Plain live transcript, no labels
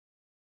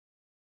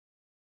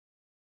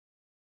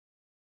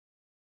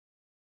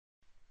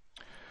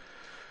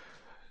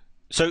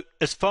So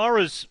as far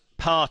as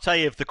part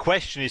A of the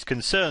question is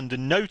concerned,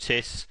 and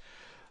notice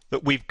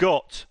that we've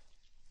got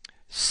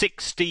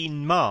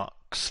 16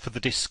 marks for the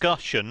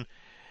discussion,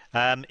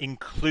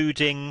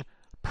 including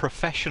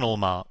professional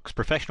marks.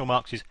 Professional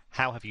marks is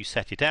how have you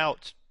set it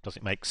out? Does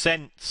it make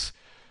sense?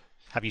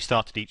 Have you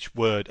started each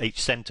word,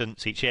 each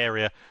sentence, each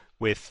area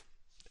with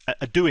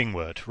a doing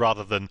word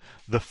rather than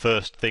the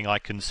first thing I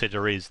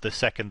consider is, the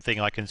second thing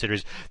I consider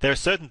is. There are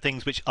certain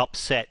things which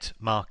upset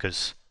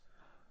markers.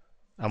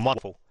 And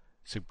wonderful.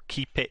 So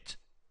keep it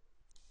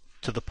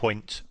to the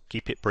point,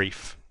 keep it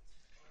brief.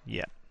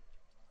 Yeah.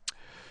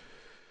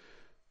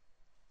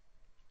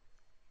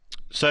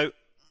 So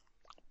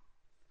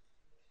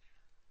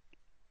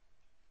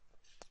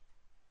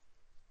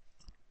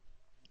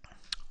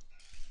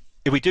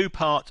if we do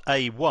part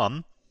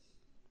A1,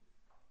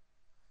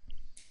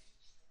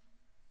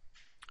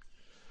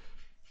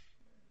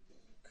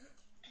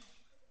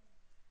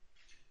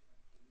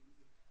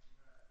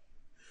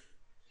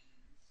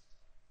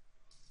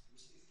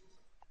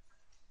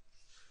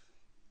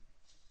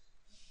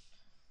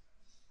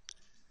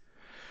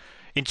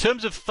 in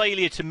terms of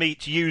failure to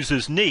meet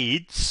users'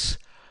 needs,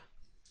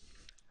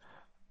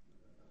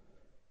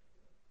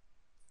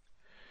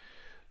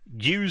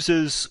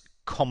 users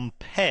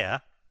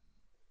compare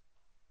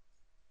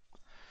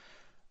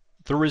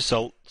the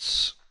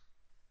results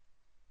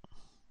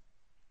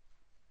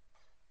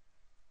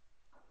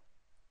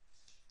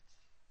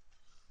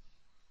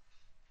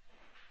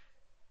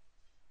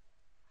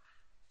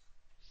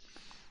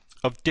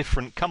of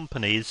different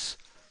companies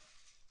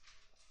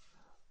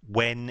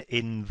when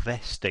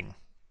investing.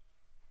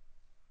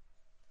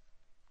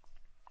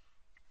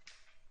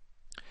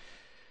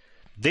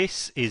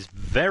 This is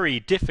very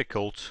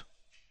difficult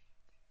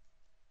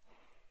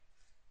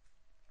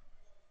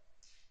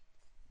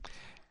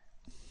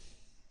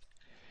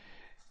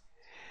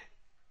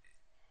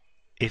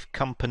if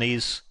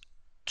companies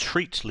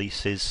treat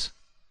leases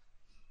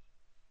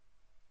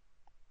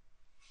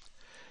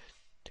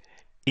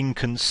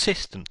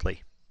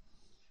inconsistently.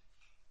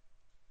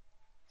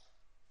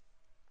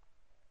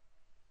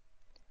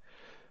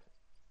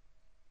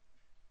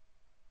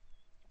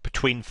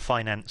 Between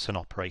finance and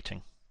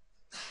operating.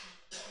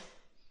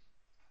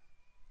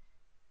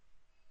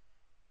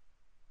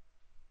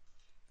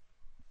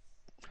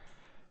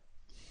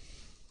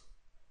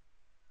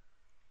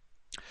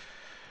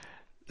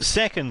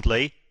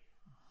 Secondly,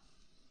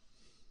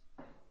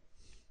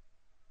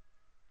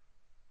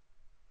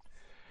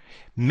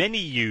 many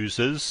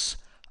users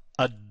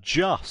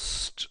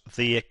adjust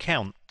the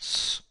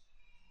accounts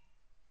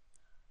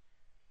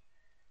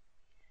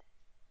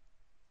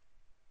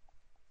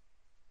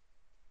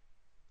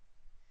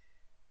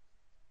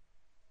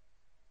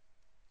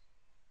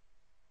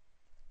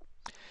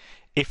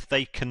if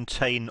they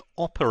contain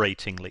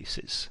operating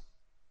leases.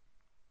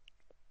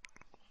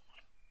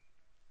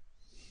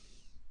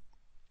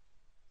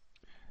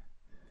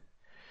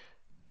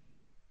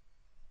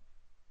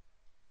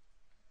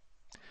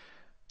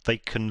 They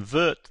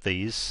convert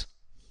these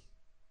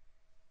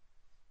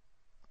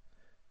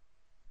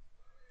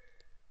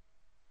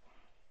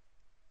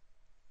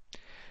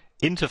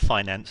into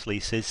finance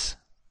leases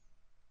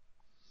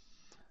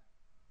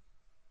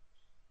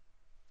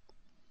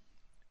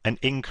and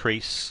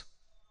increase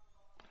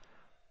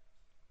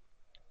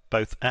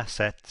both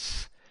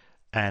assets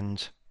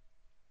and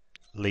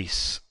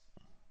lease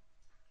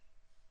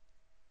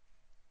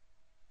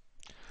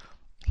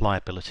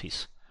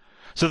liabilities.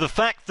 So the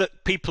fact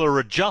that people are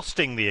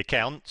adjusting the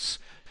accounts,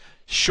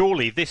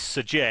 surely this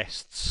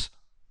suggests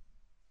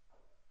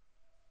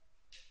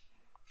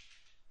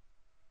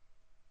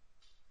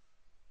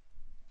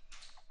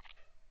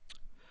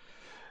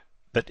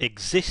that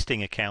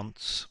existing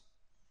accounts,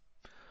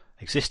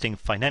 existing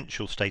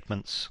financial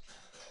statements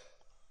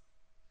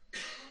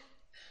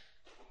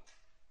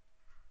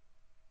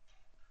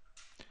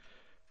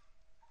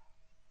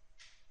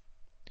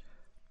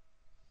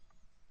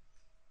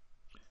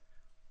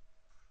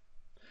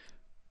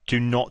do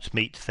not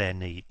meet their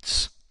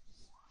needs.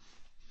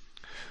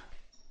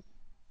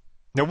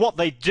 Now what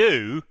they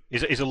do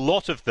is a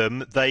lot of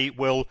them, they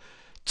will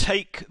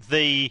take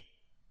the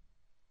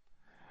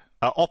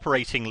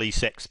operating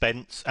lease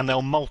expense and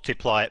they'll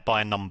multiply it by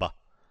a number.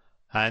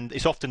 And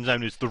it's often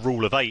known as the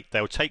rule of 8.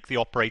 They'll take the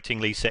operating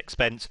lease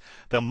expense,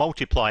 they'll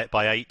multiply it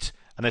by 8,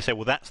 and they say,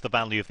 well, that's the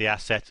value of the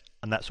asset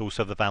and that's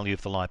also the value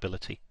of the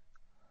liability.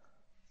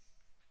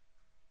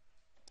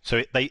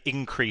 So they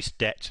increase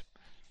debt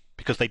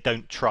because they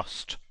don't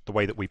trust the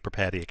way that we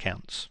prepare the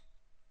accounts.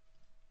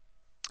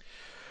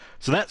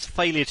 So that's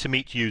failure to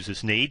meet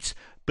users' needs,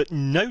 but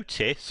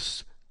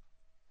notice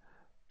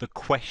the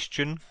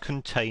question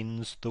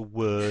contains the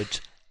word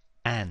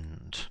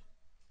and.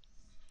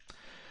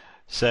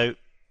 So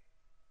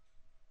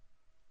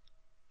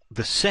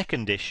the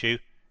second issue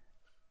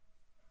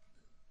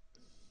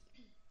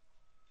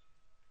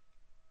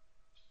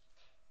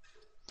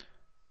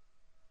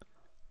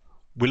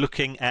we're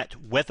looking at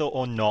whether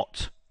or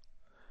not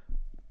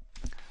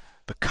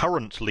the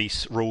current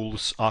lease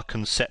rules are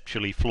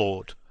conceptually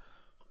flawed.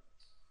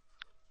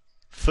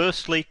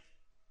 Firstly,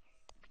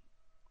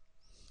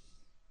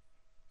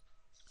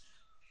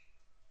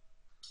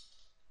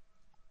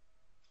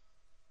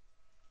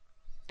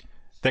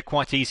 they're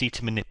quite easy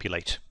to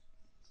manipulate.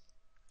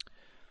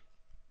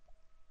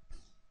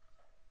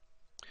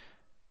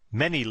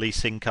 Many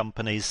leasing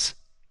companies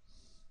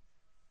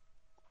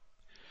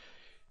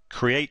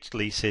create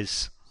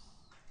leases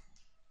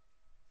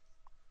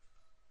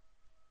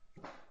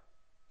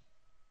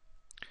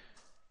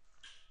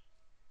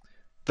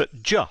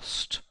that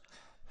just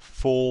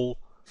fall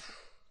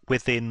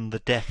within the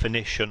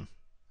definition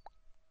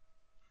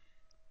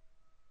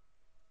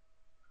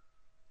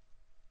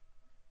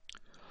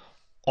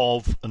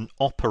of an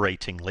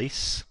operating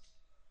lease,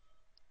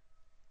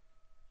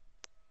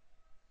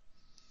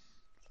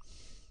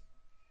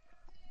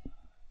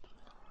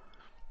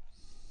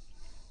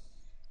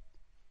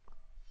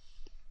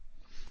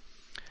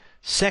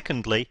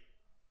 secondly,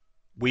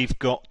 we've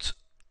got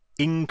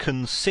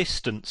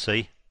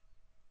inconsistency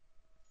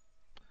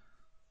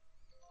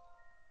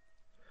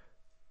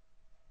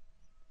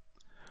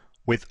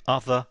with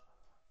other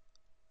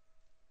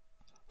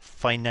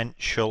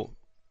financial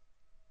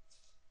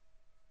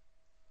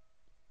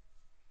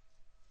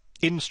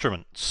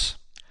instruments.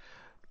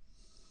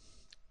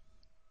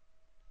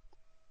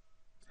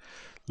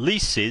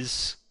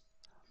 Leases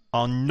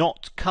are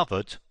not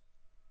covered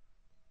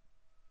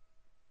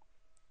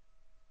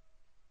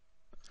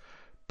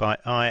by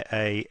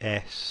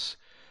IAS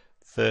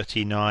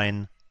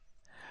 39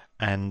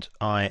 and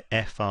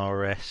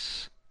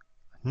IFRS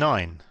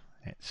 9,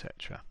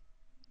 etc.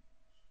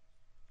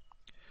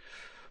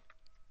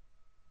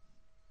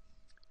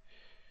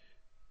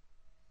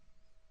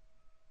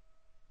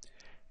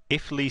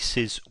 If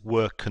leases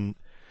were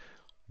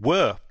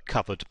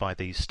covered by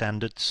these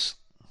standards,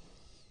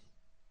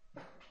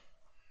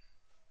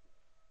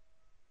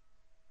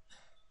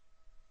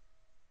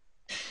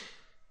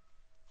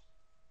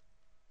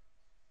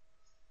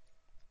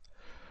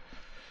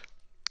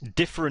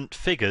 different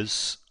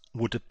figures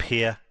would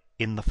appear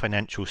in the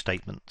financial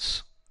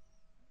statements.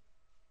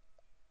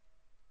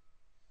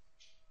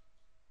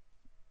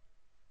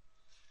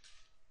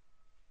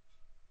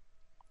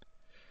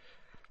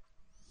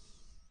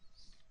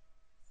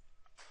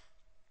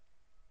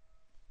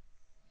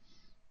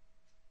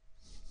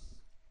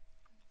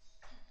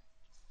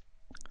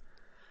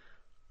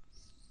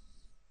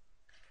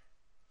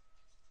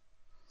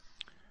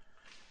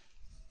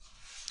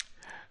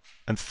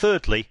 And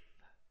thirdly,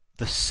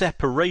 the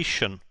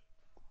separation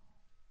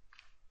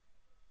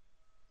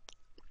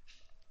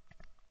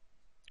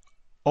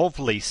of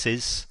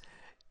leases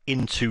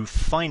into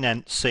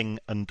financing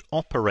and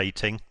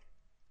operating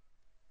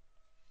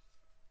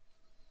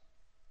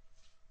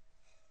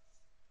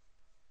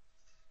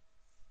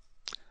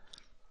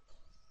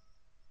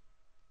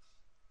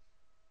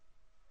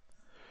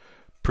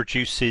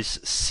produces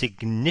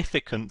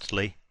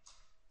significantly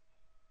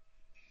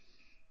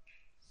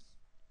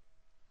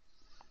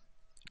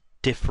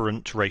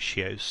different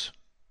ratios.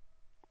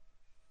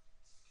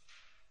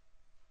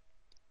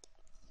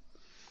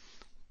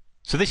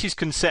 So this is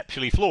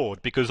conceptually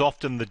flawed because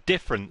often the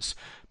difference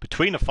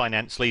between a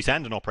finance lease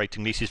and an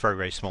operating lease is very,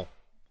 very small.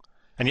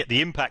 And yet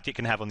the impact it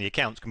can have on the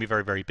accounts can be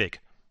very, very big.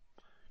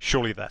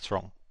 Surely that's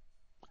wrong.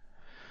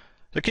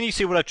 So can you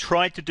see what I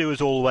tried to do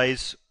as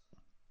always?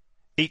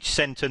 Each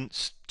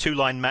sentence,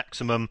 2-line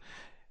maximum,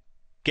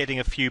 getting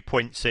a few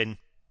points in.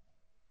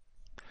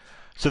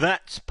 So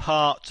that's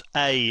part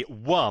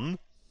A1.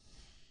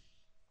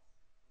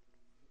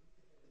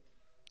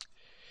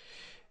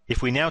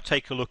 If we now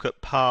take a look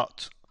at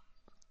part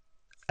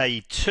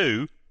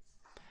A2,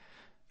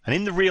 and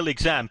in the real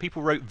exam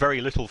people wrote very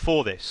little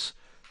for this.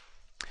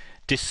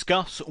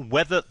 Discuss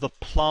whether the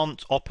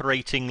plant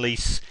operating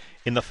lease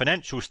in the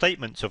financial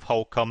statements of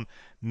Holcombe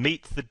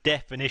meet the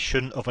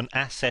definition of an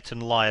asset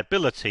and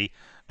liability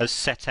as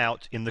set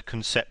out in the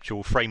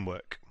conceptual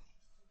framework.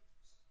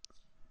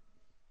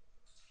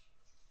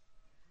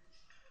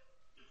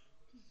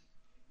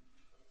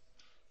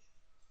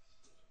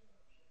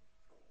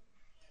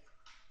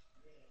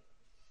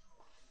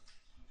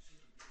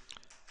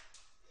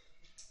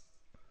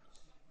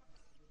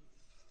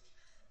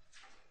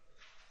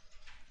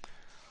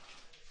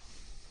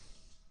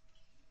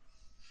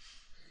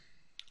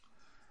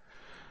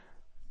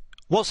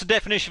 What's the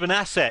definition of an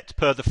asset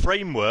per the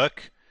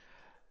framework?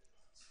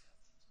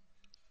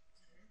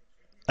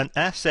 An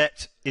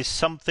asset is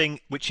something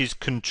which is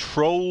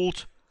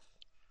controlled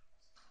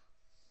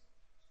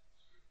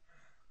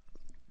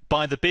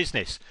by the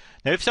business.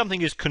 Now, if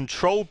something is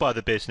controlled by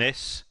the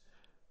business,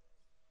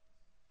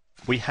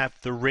 we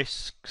have the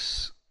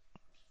risks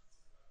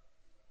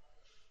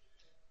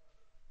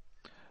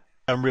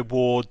and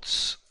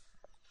rewards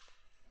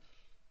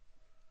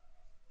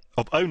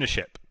of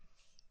ownership.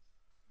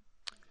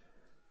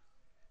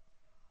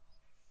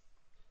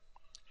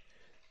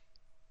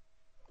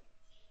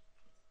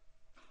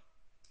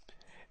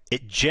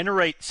 It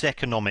generates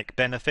economic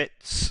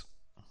benefits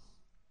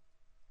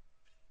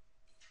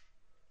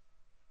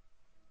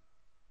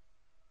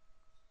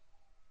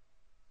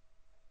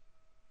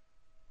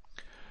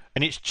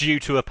and it's due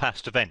to a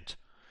past event.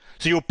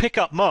 So you'll pick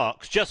up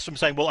marks just from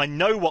saying, well, I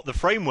know what the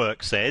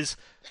framework says.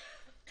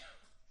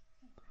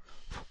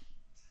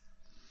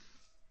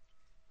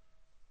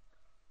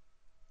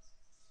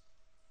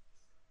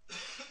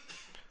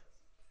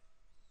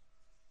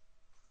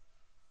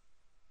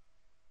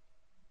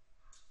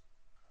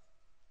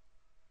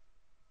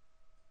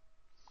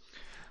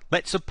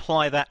 Let's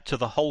apply that to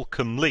the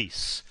Holcombe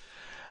lease.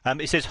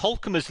 It says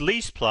Holcombe has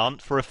leased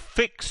plant for a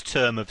fixed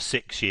term of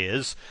 6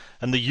 years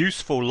and the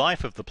useful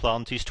life of the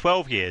plant is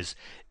 12 years.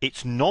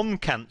 It's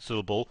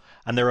non-cancelable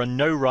and there are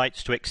no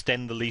rights to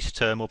extend the lease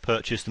term or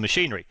purchase the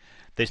machinery.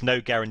 There's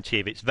no guarantee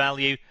of its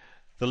value.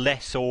 The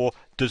lessor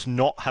does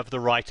not have the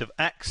right of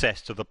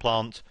access to the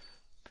plant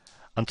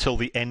until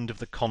the end of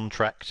the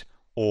contract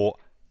or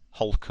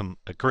Holcombe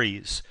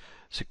agrees.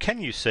 So can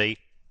you see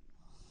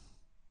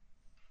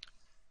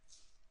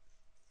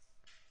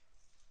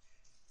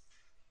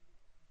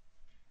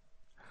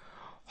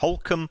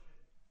Holcombe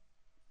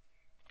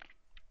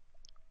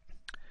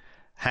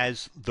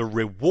has the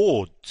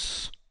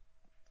rewards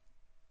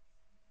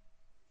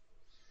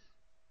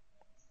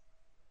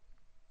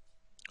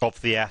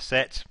of the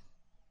asset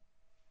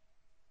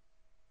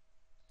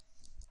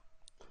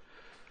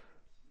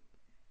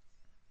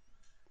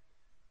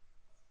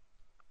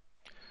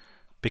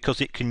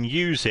because it can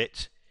use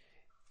it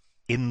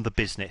in the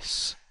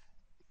business.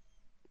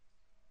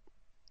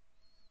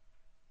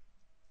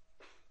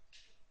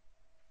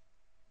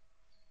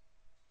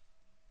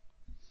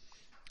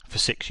 For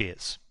 6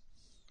 years.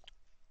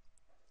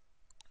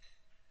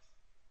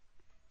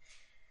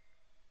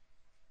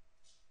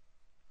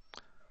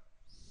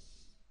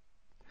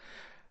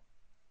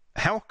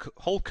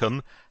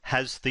 Holcombe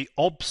has the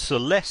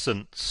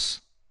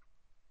obsolescence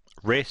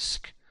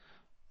risk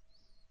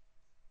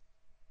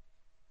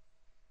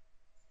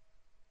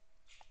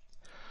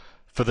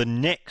for the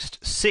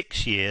next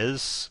 6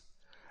 years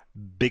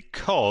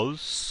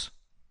because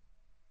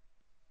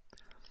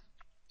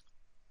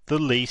the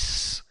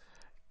lease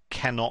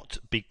cannot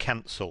be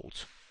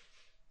cancelled.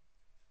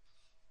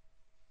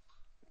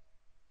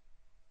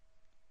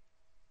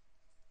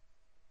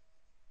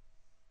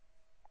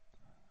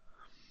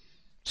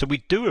 So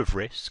we do have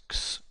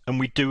risks and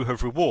we do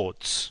have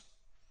rewards.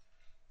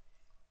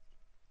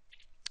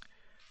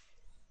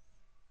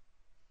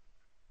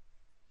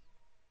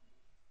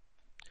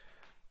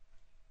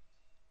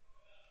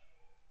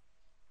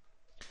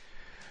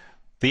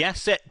 The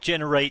asset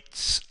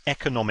generates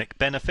economic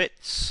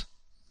benefits.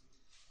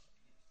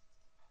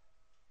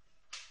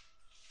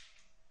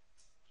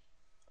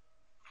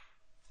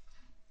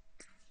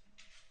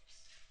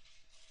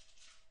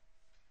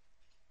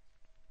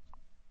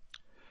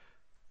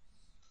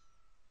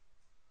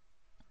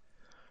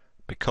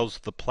 Because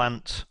the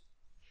plant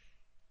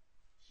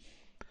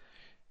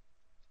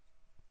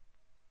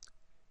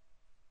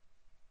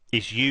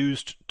is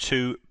used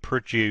to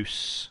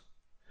produce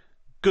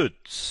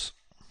goods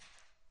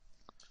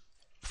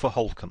for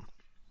Holcombe.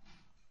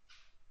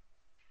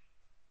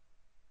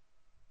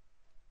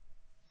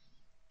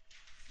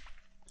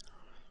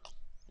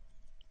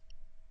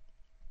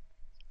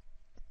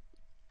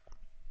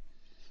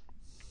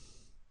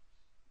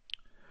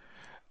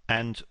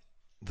 And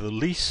the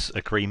lease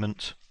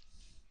agreement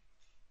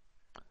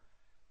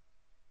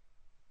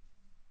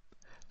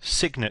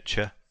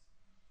signature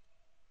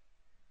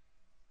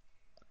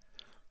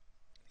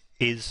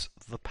is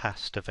the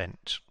past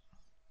event.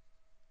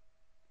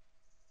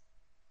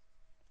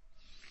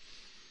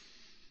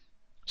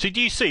 So do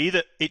you see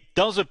that it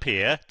does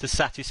appear to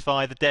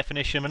satisfy the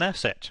definition of an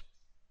asset?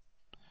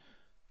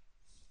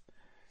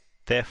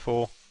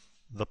 Therefore,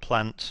 the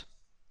plant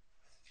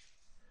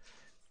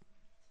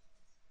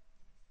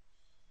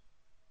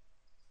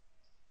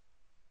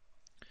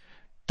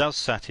does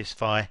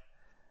satisfy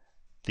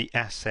the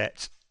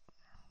asset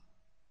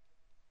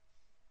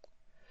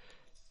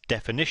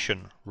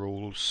definition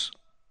rules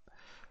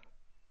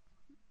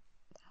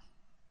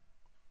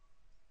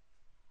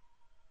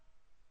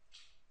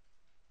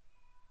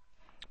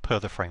per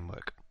the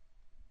framework.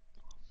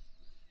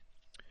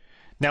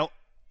 Now,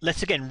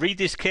 let's again read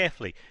this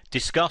carefully.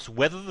 Discuss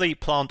whether the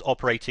plant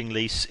operating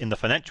lease in the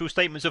financial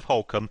statements of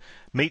Holcombe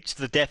meets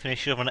the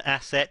definition of an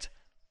asset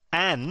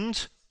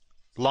and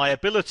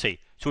liability.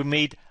 So we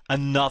need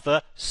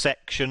another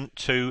section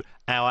to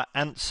our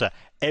answer.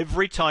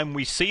 Every time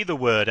we see the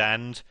word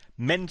and,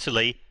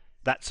 mentally,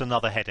 that's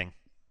another heading.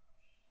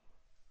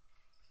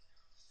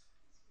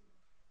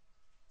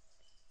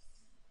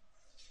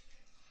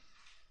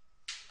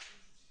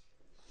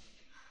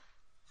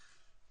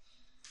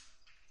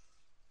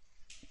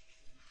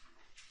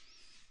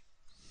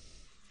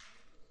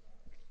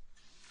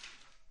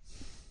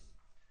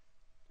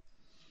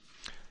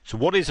 So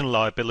what is a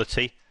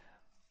liability?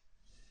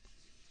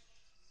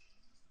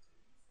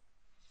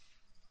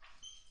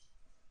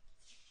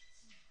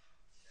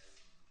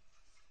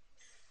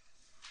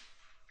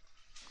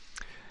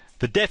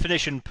 The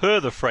definition per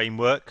the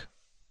framework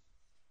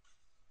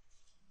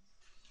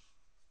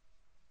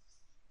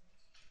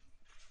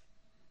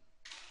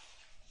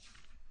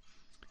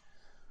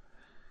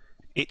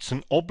It's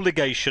an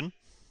obligation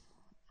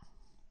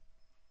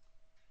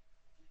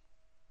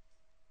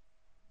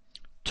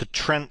to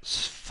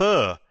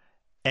transfer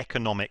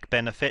economic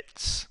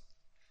benefits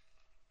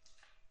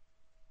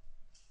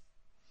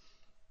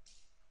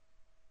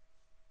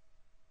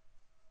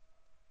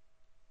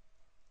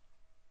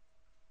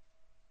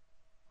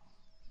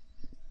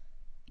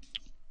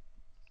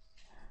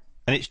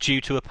and it's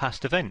due to a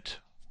past event.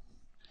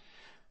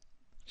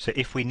 So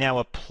if we now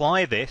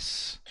apply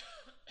this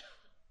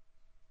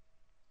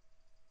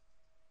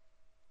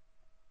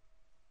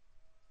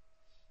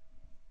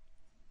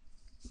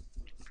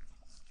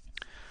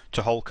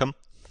to Holcombe,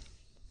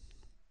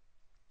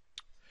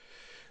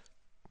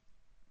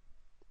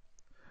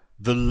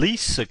 the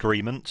lease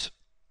agreement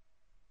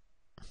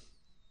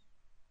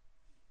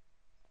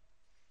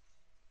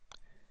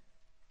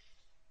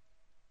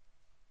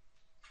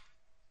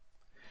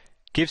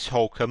gives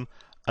Holcombe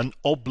an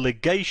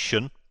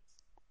obligation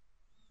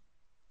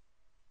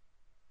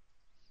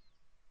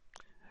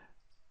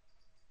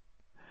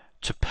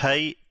to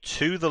pay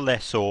to the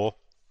lessor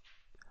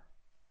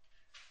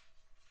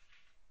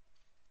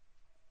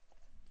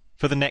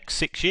for the next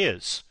 6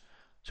 years.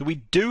 So we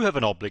do have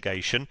an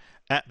obligation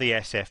at the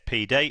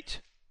SFP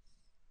date.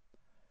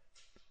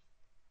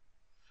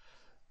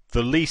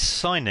 The lease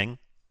signing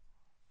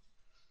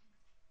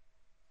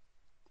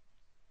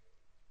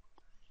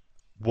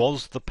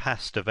was the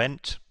past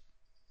event.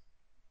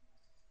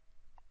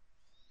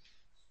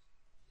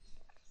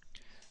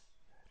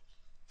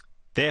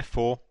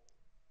 Therefore,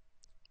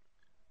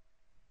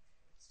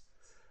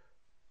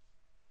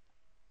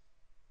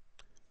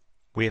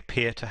 we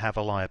appear to have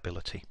a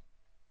liability.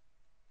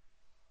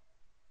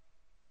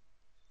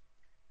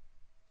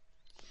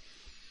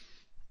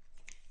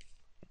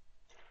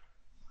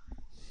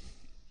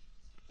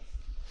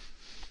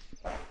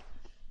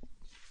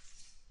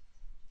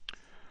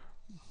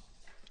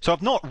 So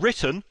I've not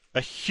written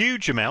a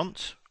huge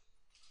amount.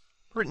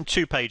 I've written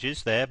 2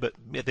 pages there, but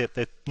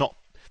they're not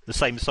the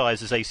same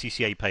size as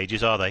ACCA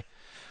pages, are they?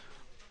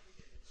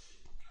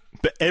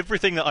 But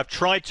everything that I've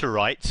tried to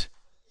write,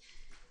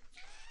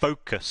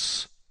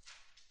 focus.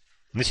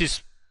 And this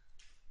is,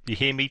 you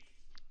hear me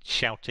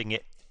shouting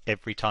it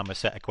every time I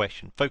set a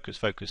question. Focus,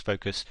 focus,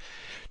 focus.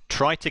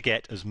 Try to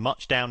get as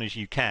much down as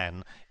you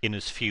can in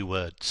as few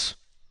words.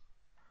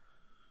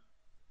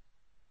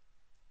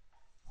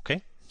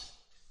 Okay?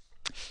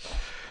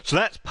 So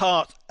that's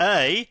part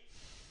A.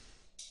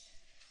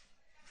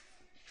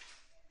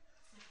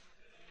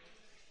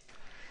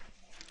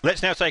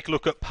 Let's now take a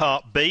look at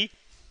part B.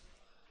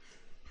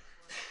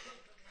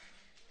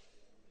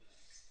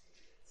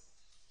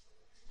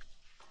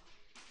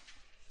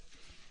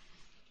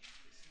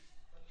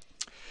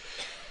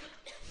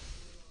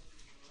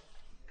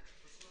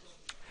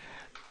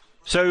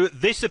 So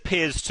this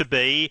appears to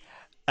be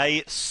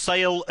a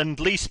sale and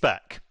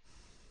leaseback.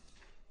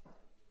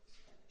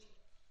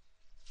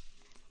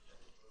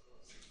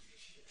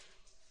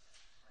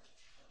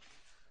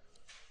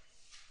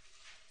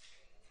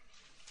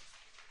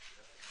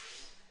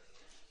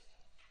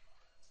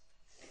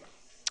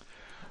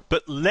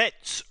 But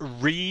let's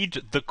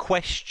read the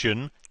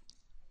question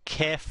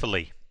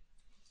carefully.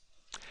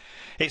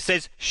 It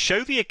says,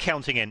 show the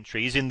accounting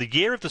entries in the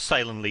year of the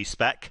sale and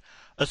leaseback,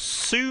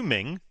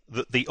 assuming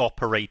that the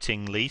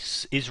operating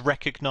lease is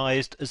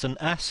recognised as an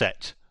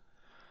asset.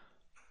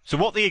 So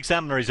what the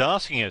examiner is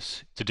asking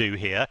us to do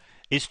here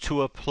is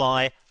to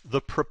apply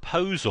the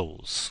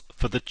proposals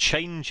for the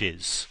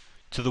changes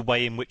to the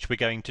way in which we're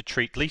going to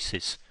treat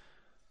leases.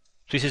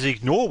 So he says,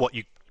 ignore what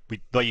you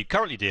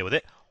currently deal with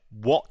it.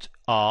 What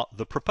are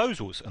the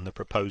proposals? And the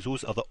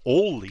proposals are that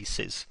all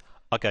leases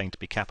are going to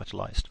be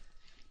capitalised.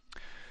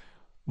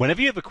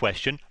 Whenever you have a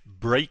question,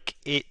 break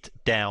it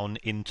down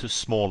into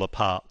smaller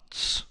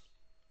parts.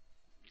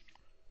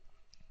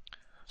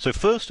 So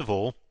first of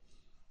all,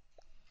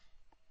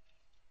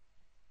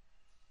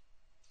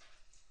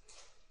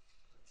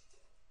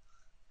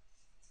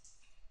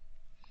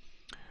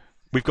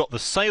 we've got the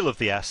sale of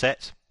the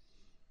asset.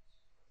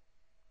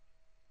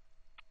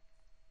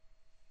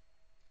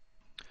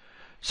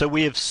 So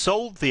we have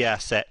sold the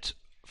asset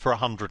for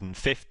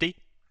 150.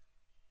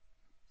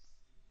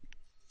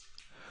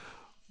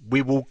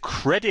 We will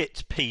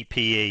credit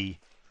PPE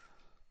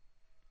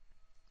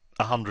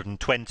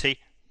 120.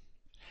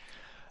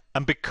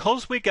 And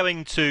because we're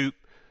going to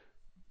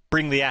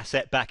bring the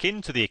asset back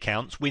into the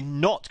accounts, we're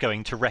not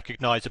going to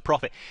recognise a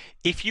profit.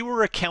 If you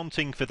were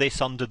accounting for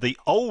this under the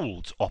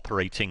old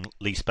operating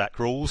leaseback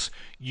rules,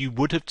 you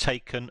would have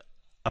taken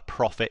a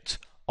profit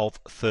of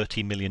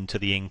 30 million to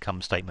the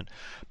income statement.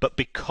 But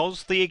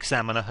because the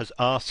examiner has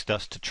asked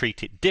us to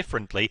treat it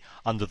differently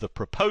under the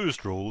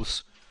proposed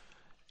rules,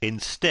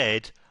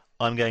 instead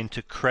I'm going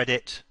to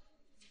credit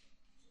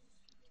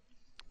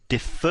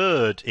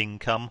deferred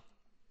income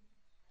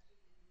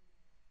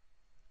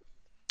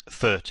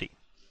 30.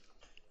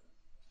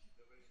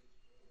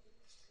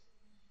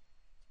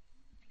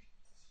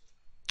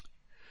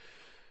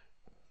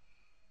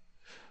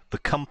 The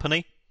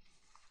company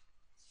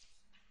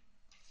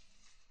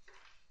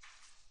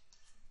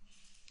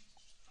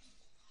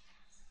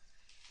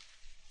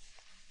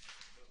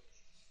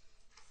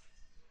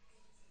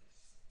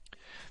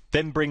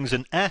then brings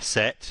an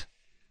asset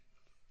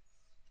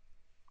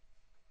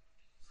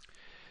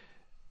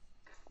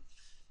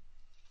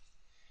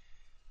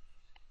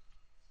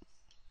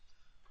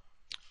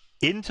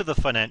into the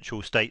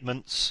financial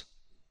statements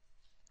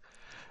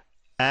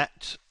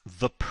at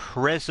the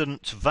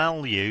present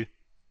value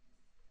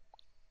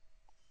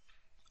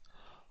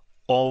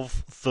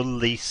of the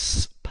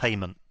lease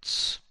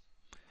payments.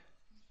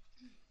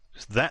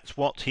 That's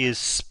what he has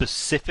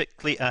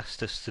specifically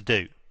asked us to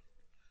do.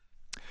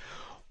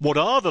 What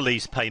are the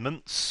lease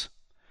payments?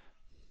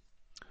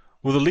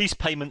 Well, the lease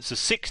payments are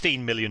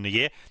 16 million a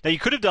year. Now, you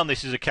could have done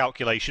this as a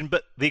calculation,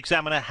 but the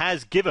examiner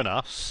has given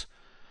us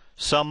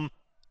some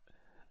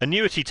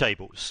annuity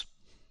tables.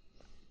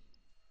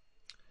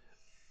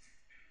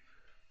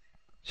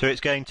 So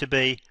it's going to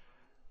be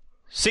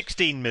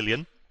 16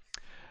 million.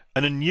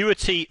 An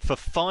annuity for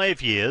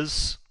 5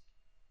 years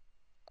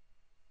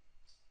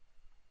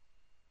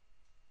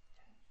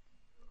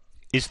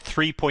is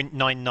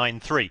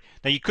 3.993.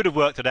 Now, you could have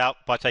worked it out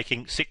by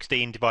taking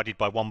 16 divided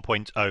by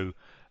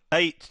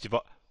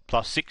 1.08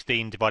 plus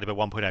 16 divided by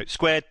 1.8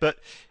 squared, but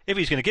if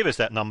he's going to give us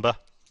that number,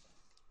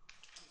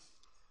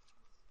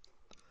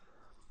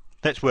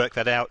 let's work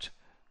that out.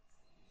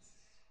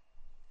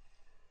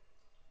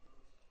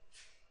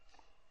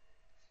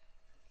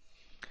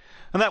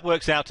 And that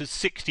works out as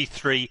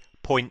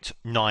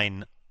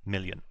 63.9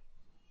 million.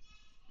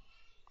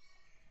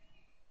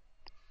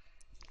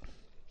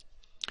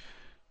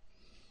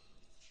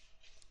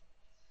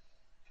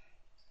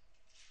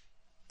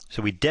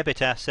 So we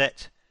debit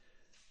asset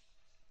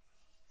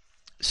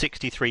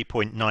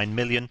 63.9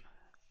 million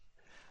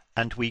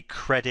and we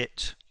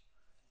credit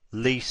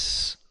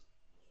lease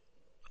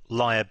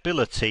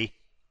liability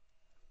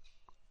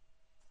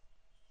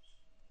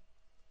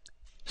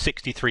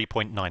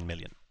 63.9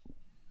 million.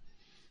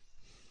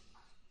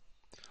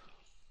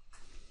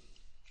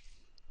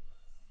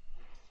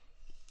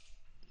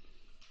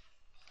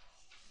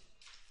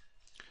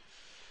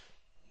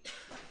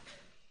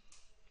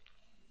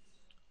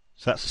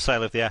 So that's the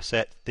sale of the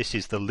asset. This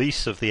is the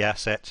lease of the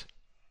asset.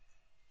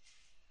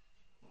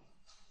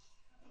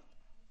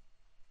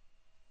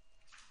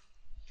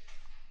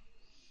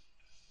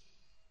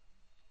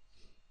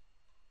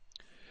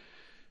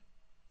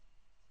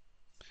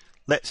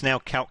 Let's now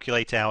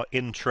calculate our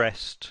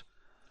interest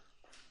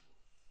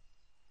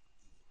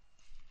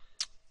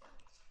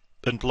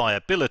and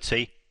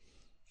liability.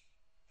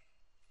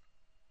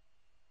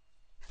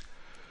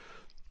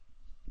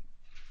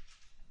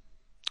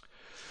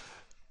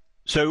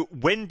 So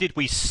when did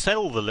we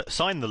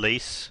sign the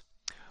lease?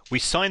 We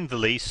signed the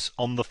lease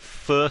on the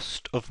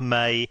 1st of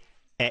May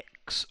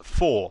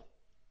X4.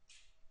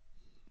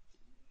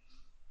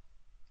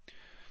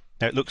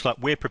 Now it looks like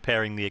we're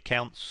preparing the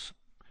accounts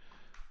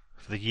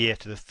for the year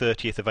to the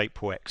 30th of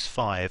April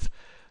X5.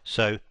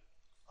 So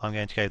I'm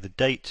going to go the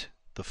date,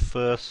 the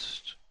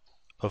 1st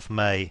of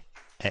May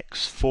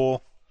X4.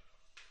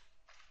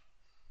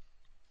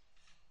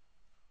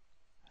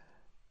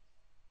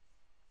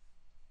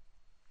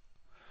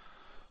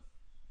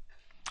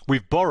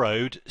 We've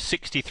borrowed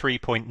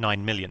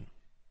 63.9 million.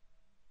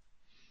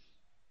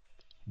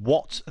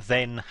 What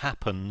then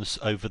happens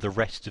over the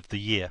rest of the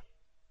year?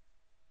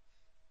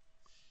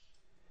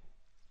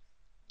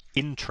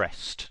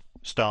 Interest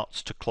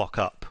starts to clock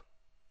up.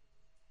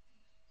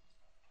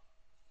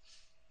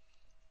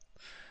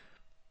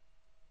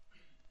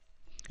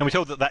 And we're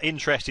told that that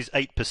interest is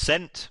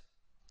 8%.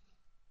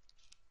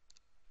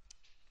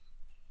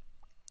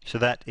 So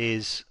that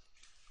is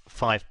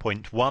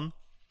 5.1.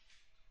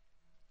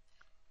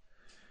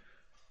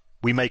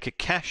 We make a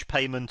cash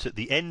payment at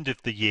the end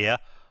of the year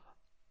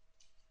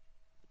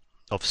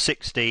of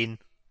 16.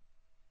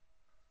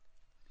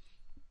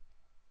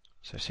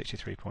 So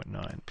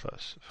 63.9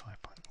 plus 5.1.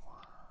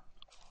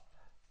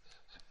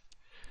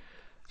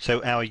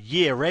 So our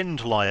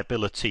year-end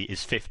liability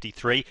is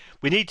 53.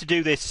 We need to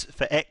do this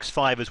for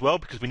X5 as well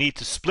because we need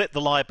to split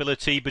the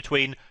liability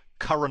between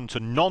current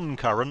and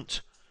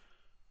non-current.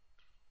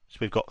 So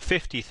we've got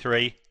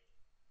 53.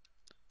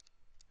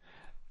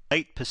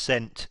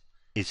 8%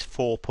 is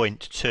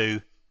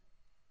 4.2.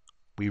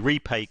 We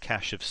repay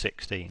cash of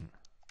 16.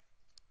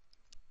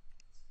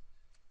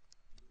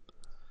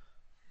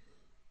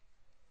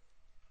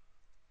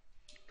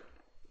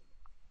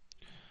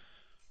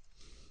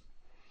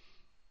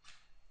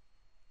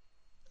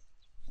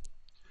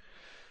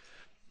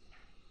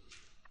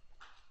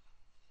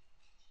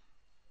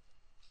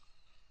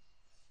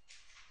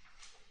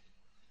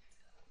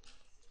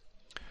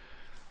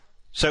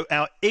 So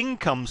our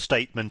income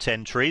statement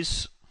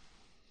entries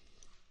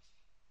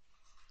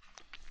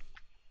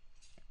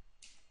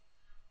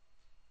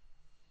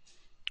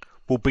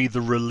will be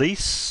the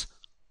release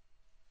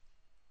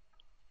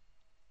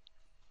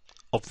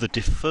of the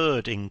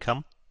deferred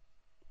income.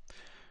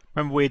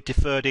 Remember, we had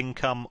deferred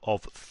income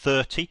of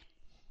 30.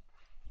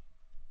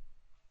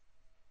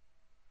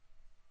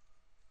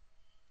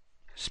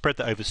 Spread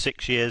that over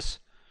 6 years.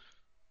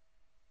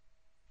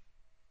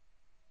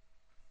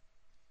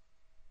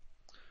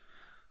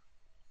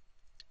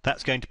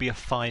 That's going to be a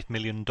 $5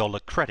 million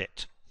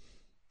credit.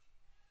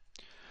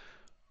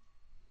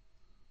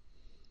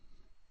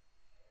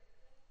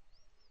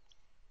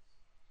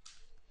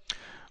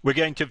 We're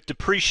going to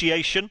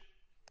depreciation.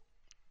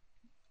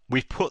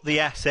 We've put the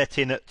asset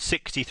in at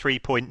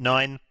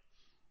 63.9.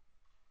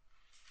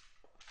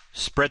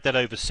 Spread that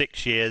over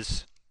 6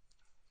 years.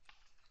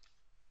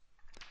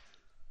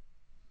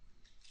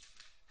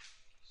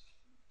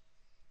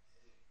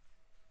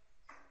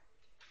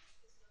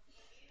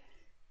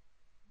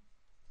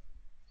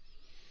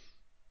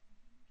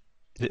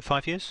 Is it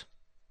 5 years?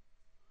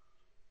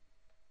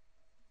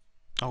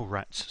 Oh,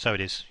 rats. So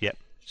it is. Yep.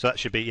 So that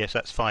should be, yes,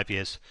 that's 5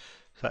 years.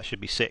 So that should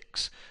be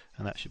 6.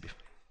 And that should be...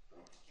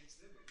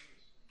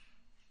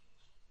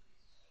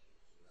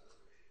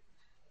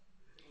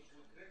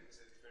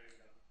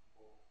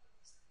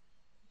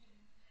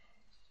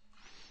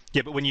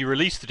 Yeah, but when you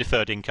release the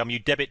deferred income, you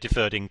debit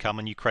deferred income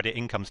and you credit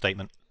income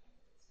statement.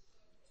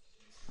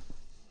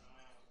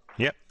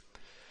 Yep.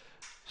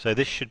 So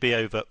this should be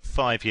over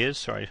 5 years.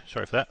 Sorry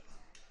for that.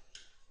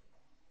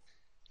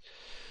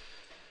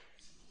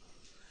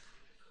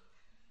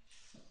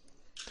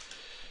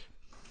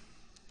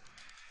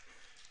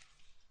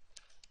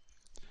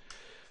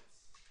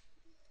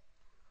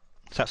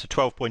 So that's a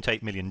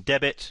 12.8 million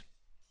debit.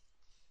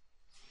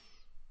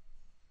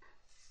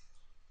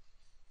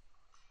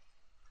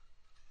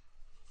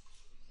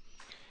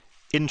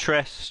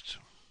 Interest.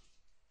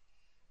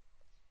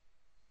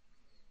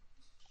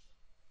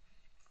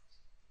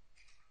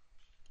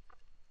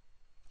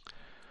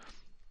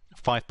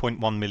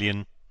 £5.1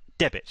 million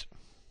debit.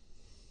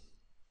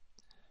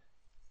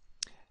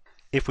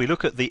 If we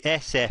look at the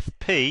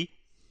SFP,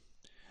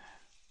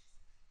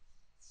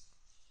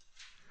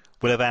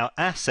 we'll have our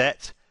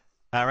asset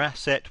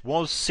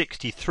was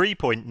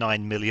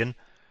 63.9 million,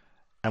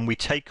 and we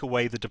take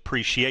away the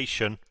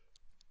depreciation.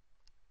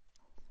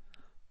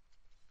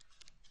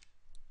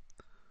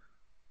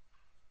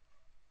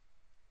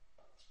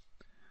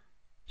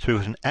 So we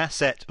have an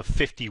asset of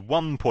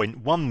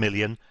 51.1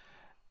 million,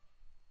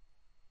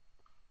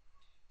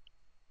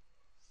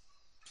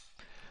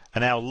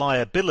 and our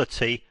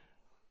liability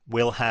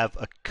will have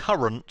a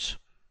current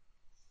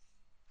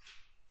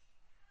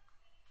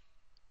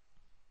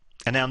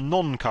and our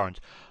non-current.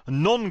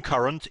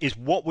 Non-current is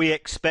what we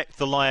expect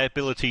the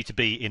liability to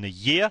be in a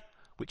year,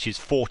 which is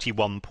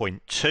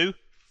 41.2.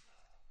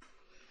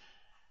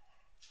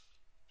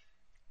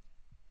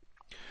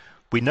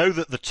 We know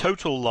that the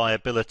total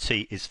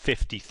liability is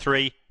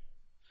 53,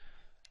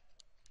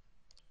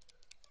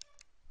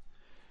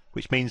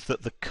 which means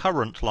that the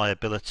current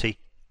liability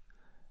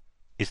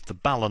is the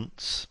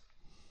balance,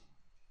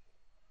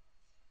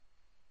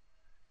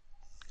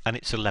 and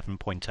it's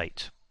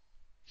 11.8.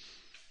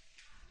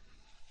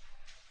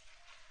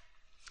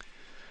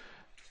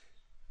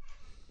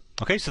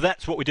 Okay, so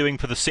that's what we're doing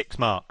for the 6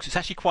 marks. It's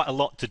actually quite a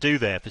lot to do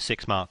there for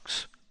 6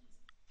 marks.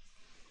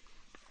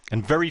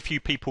 And very few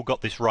people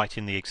got this right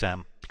in the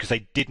exam because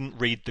they didn't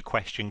read the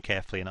question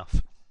carefully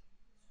enough.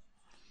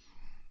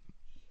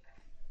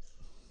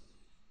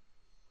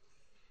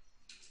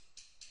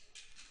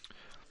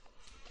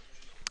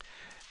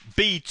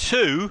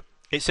 B2,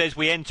 it says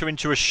we enter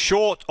into a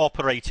short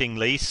operating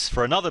lease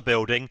for another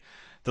building.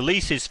 The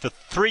lease is for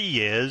 3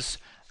 years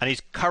and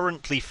is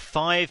currently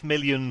 5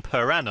 million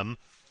per annum,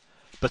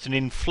 but an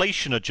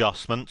inflation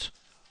adjustment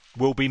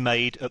will be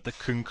made at the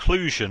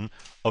conclusion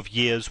of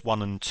years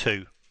 1 and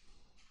 2.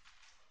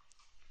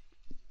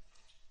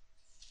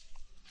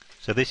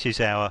 So this is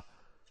our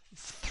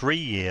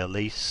 3-year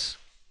lease.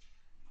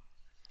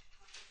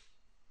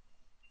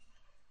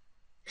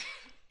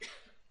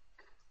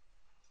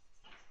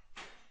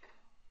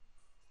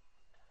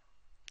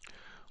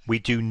 We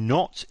do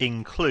not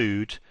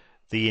include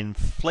the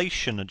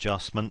inflation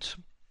adjustment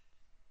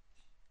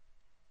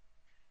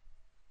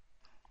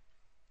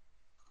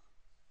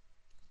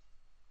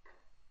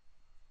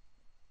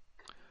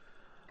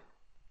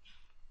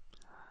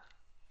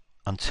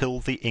until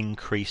the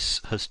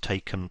increase has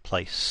taken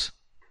place.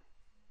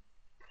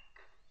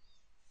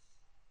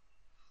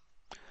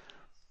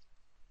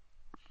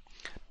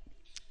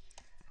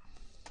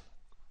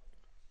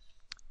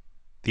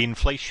 The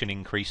inflation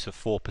increase of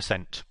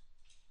 4%.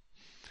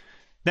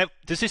 Now,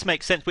 does this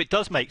make sense? Well, it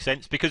does make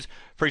sense because,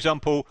 for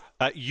example,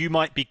 you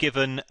might be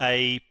given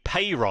a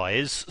pay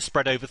rise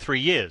spread over 3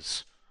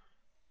 years.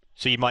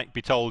 So you might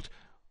be told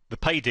the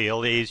pay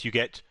deal is you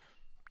get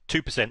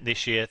 2%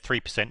 this year,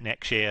 3%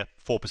 next year,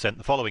 4%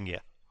 the following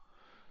year.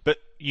 But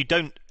you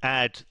don't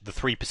add the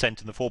 3% and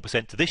the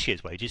 4% to this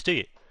year's wages, do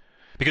you?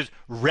 Because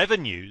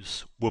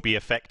revenues will be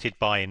affected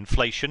by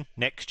inflation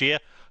next year,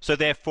 so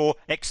therefore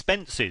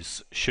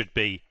expenses should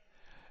be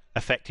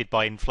affected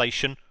by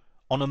inflation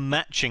on a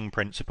matching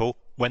principle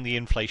when the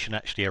inflation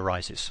actually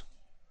arises.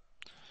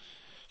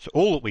 So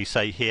all that we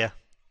say here,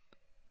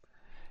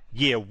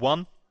 year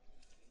 1,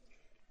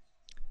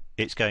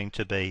 it's going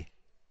to be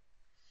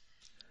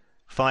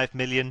 5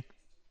 million.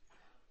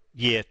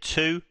 Year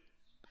 2,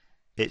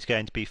 it's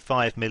going to be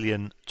 5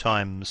 million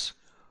times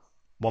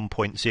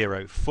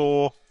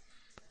 1.04.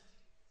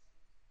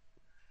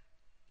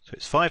 So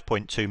it's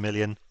 5.2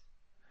 million.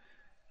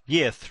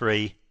 Year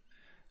 3,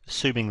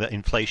 assuming that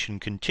inflation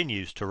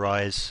continues to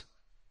rise,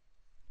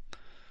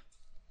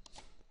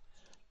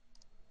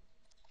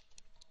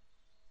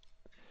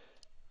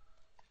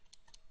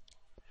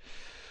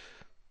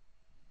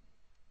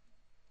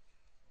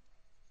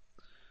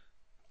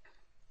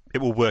 it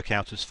will work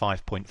out as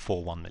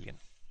 5.41 million.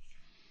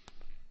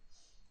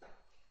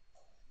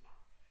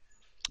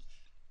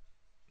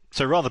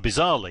 So rather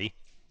bizarrely,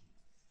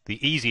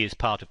 the easiest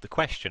part of the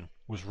question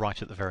was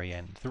right at the very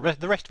end. The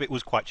rest of it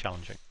was quite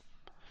challenging.